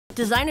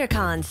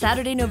DesignerCon,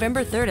 Saturday,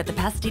 November 3rd at the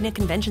Pasadena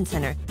Convention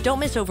Center. Don't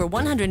miss over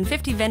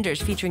 150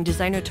 vendors featuring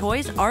designer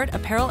toys, art,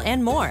 apparel,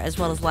 and more, as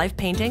well as live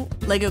painting,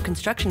 Lego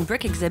construction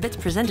brick exhibits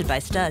presented by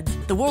Studs,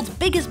 the world's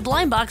biggest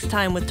blind box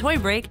time with Toy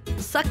Break,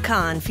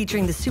 Succon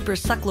featuring the Super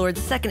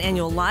Sucklord's second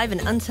annual live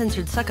and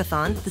uncensored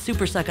Suckathon, the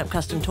Super Suck Up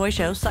custom toy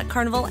show,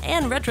 Suckcarnival,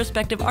 and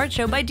retrospective art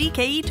show by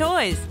DKE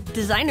Toys.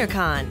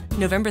 DesignerCon,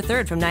 November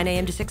 3rd from 9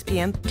 a.m. to 6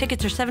 p.m.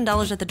 Tickets are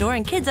 $7 at the door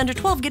and kids under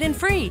 12 get in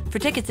free. For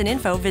tickets and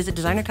info, visit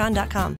designercon.com.